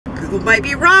Google might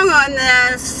be wrong on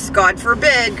this. God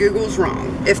forbid Google's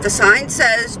wrong. If the sign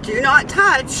says do not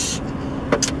touch,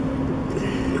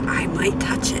 I might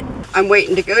touch it. I'm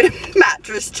waiting to go to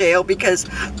mattress jail because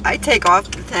I take off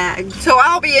the tag. So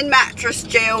I'll be in mattress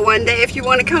jail one day if you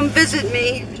want to come visit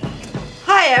me.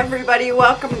 Hi everybody,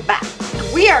 welcome back.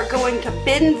 We are going to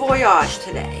Voyage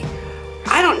today.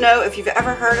 I don't know if you've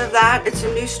ever heard of that. It's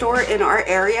a new store in our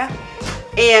area.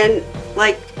 And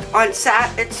like on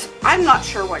I'm not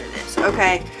sure what it is,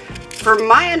 okay? From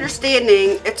my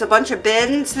understanding, it's a bunch of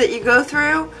bins that you go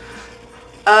through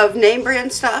of name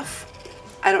brand stuff.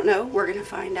 I don't know, we're gonna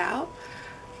find out.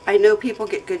 I know people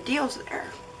get good deals there.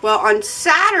 Well, on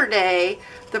Saturday,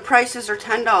 the prices are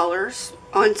 $10.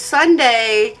 On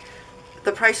Sunday,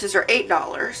 the prices are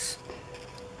 $8.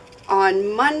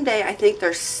 On Monday, I think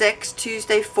they're $6,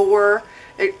 Tuesday $4.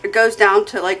 It goes down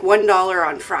to like $1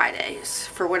 on Fridays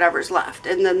for whatever's left,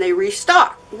 and then they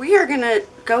restock. We are gonna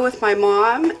go with my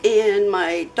mom and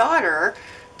my daughter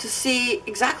to see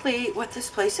exactly what this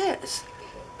place is.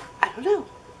 I don't know.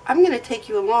 I'm gonna take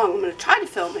you along. I'm gonna try to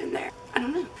film in there. I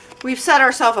don't know. We've set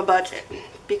ourselves a budget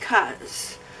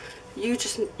because you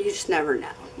just never know.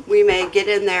 We may get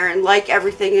in there and like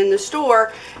everything in the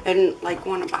store and like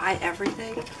want to buy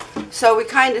everything. So we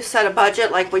kind of set a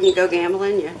budget, like when you go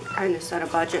gambling, you kind of set a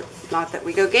budget. Not that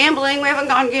we go gambling, we haven't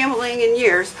gone gambling in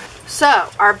years. So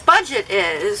our budget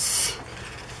is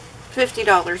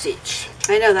 $50 each.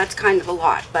 I know that's kind of a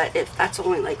lot, but that's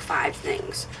only like 5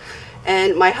 things.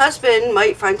 And my husband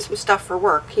might find some stuff for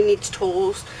work. He needs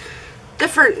tools,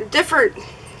 different,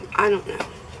 I don't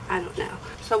know.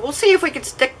 So we'll see if we can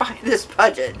stick by this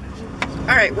budget.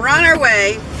 All right, we're on our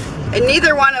way, and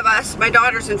neither one of us, my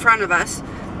daughter's in front of us,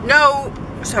 know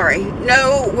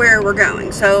where we're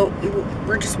going. So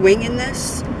we're just winging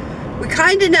this. We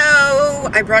kind of know.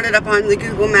 I brought it up on the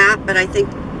Google map, but I think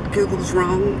Google's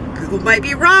wrong. Google might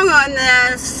be wrong on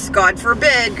this. God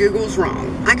forbid Google's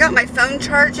wrong. I got my phone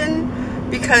charging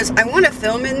because I want to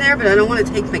film in there, but I don't want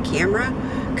to take my camera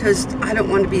because I don't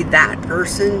want to be that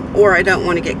person, or I don't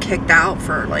want to get kicked out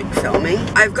for like filming.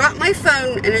 I've got my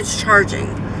phone and it's charging.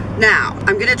 Now,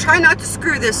 I'm going to try not to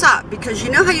screw this up because you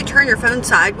know how you turn your phone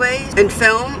sideways and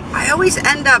film? I always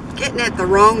end up getting it the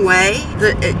wrong way.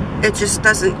 It just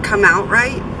doesn't come out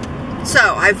right. So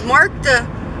I've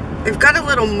got a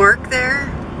little mark there.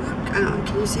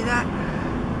 Can you see that?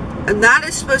 And that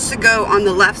is supposed to go on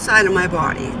the left side of my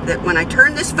body. That when I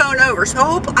turn this phone over,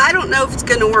 so I don't know if it's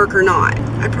going to work or not.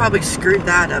 I probably screwed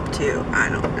that up too. I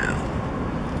don't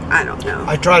know.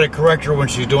 I try to correct her when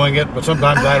she's doing it, but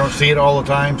sometimes I don't see it all the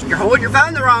time. You're holding your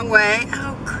phone the wrong way.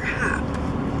 Oh crap.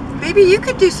 Maybe you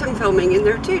could do some filming in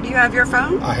there too. Do you have your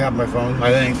phone? I have my phone,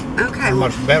 I think. Okay. How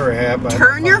much better I have.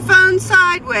 Turn your phone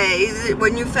sideways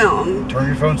when you film. Turn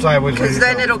your phone sideways. Because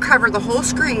then it'll cover the whole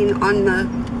screen on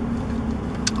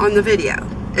the video.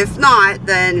 If not,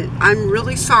 then I'm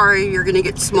really sorry you're going to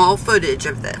get small footage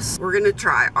of this. We're going to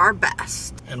try our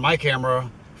best. And my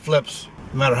camera flips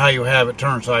no matter how you have it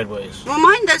turned sideways. Well,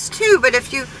 mine does too, but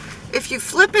if you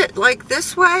flip it like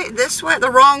this way,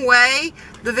 the wrong way,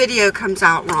 the video comes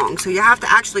out wrong. So you have to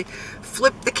actually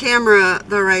flip the camera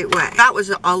the right way. That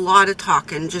was a lot of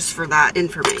talking just for that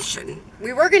information.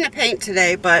 We were going to paint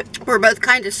today, but we're both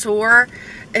kind of sore,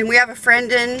 and we have a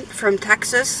friend in from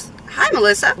Texas. Hi,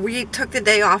 Melissa. We took the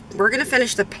day off. We're going to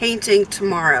finish the painting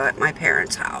tomorrow at my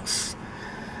parents' house.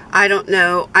 I don't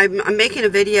know. I'm making a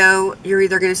video. You're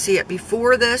either going to see it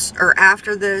before this or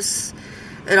after this.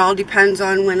 It all depends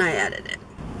on when I edit it.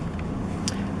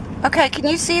 Okay, can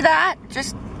you see that?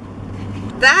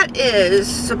 That is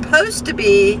supposed to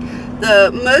be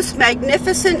the most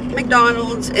magnificent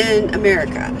McDonald's in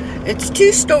America. It's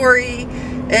 2-story.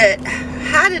 It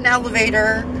had an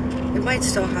elevator. It might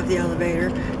still have the elevator.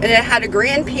 And it had a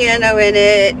grand piano in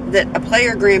it, a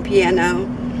player grand piano.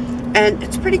 And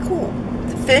it's pretty cool.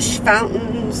 The fish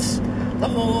fountains, the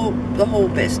whole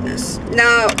business.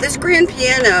 Now, this grand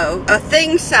piano, a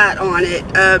thing sat on it,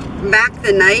 Mac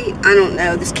the Knight, I don't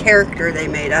know, this character they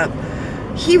made up.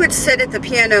 He would sit at the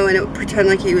piano and it would pretend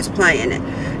like he was playing it.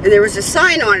 And there was a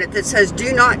sign on it that says,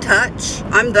 do not touch.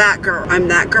 I'm that girl. I'm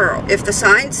that girl. If the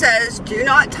sign says, do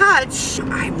not touch,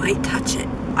 I might touch it.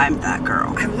 I'm that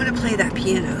girl. I want to play that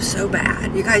piano so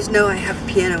bad. You guys know I have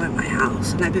a piano at my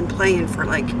house, and I've been playing for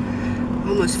like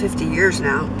almost 50 years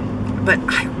now. But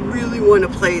I really want to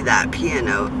play that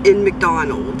piano in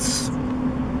McDonald's.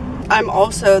 I'm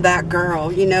also that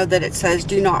girl. You know that it says,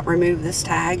 do not remove this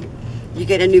tag. You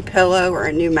get a new pillow or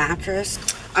a new mattress.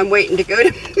 I'm waiting to go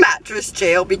to mattress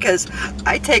jail because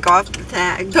I take off the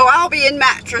tag. So I'll be in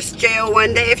mattress jail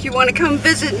one day if you want to come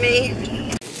visit me.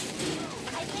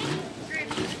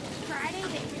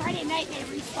 Friday night they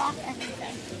restock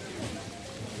everything.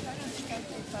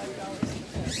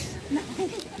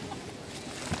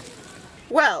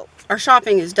 Well, our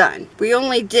shopping is done. We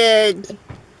only did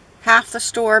half the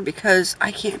store because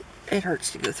I can't, it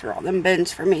hurts to go through all them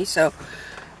bins for me. So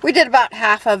we did about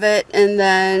half of it and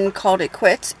then called it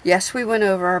quits. Yes, we went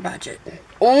over our budget.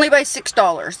 Only by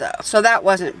 $6 though, so that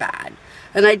wasn't bad.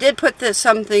 And I did put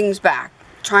some things back,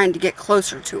 trying to get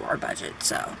closer to our budget.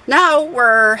 So now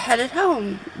we're headed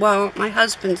home. Well, my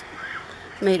husband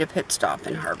made a pit stop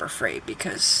in Harbor Freight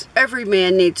because every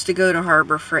man needs to go to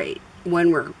Harbor Freight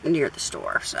when we're near the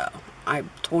store. So I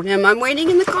told him I'm waiting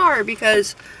in the car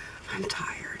because I'm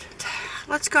tired.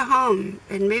 Let's go home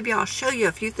and maybe I'll show you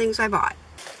a few things I bought.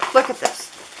 Look at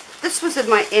this. This was in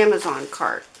my Amazon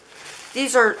cart.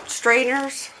 These are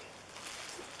strainers.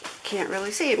 Can't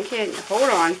really see them, can you? Hold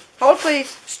on. Hold please.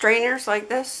 Strainers like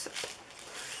this.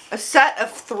 A set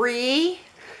of 3.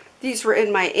 These were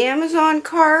in my Amazon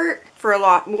cart for a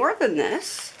lot more than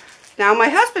this. Now my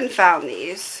husband found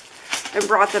these and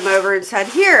brought them over and said,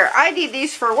 here, I need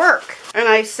these for work. And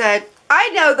I said,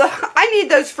 I need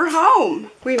those for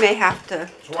home. We may have to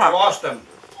So I lost them.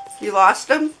 You lost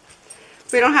them?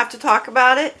 We don't have to talk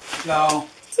about it? No.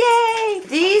 Yay!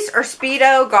 These are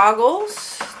Speedo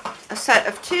goggles. A set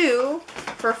of 2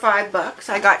 for $5.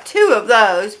 I got 2 of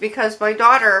those because my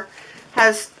daughter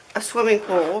has a swimming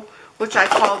pool, which I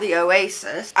call the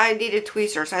Oasis. I needed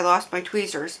tweezers. I lost my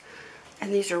tweezers.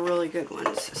 And these are really good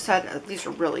ones. These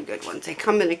are really good ones. They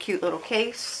come in a cute little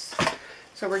case.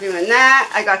 So we're doing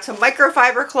that. I got some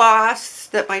microfiber cloths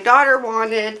that my daughter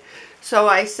wanted. So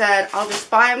I said, I'll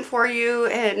just buy them for you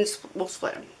and we'll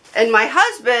split them. And my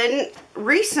husband,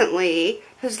 recently,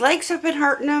 his legs have been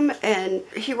hurting him and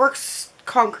he works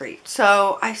concrete.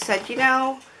 So I said, you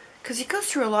know, because he goes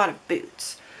through a lot of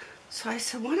boots. So I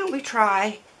said, why don't we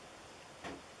try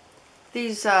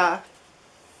these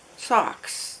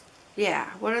socks?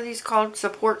 Yeah, what are these called?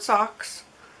 Support socks?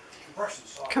 Compression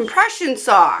socks. Compression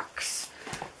socks.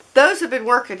 Those have been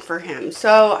working for him.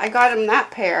 So I got him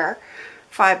that pair,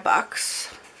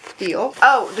 $5 deal.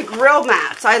 Oh, the grill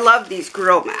mats. I love these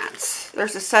grill mats.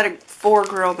 There's a set of 4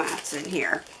 grill mats in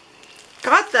here.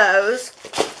 Got those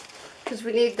because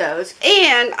we need those.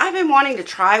 And I've been wanting to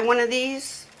try one of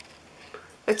these.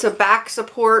 It's a back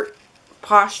support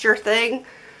posture thing.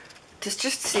 Just to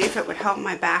see if it would help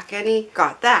my back any.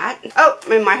 Got that. Oh,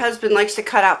 and my husband likes to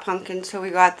cut out pumpkins, so we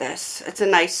got this. It's a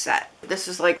nice set. This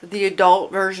is like the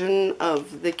adult version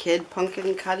of the kid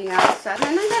pumpkin cutting out set.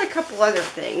 And I got a couple other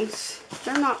things.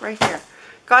 They're not right here.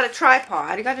 Got a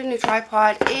tripod. I got a new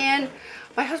tripod. And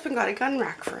my husband got a gun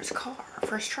rack for his car,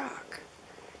 for his truck.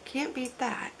 Can't beat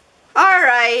that.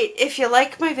 Alright, if you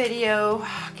like my video,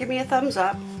 give me a thumbs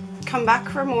up. Come back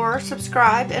for more,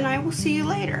 subscribe, and I will see you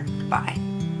later. Bye.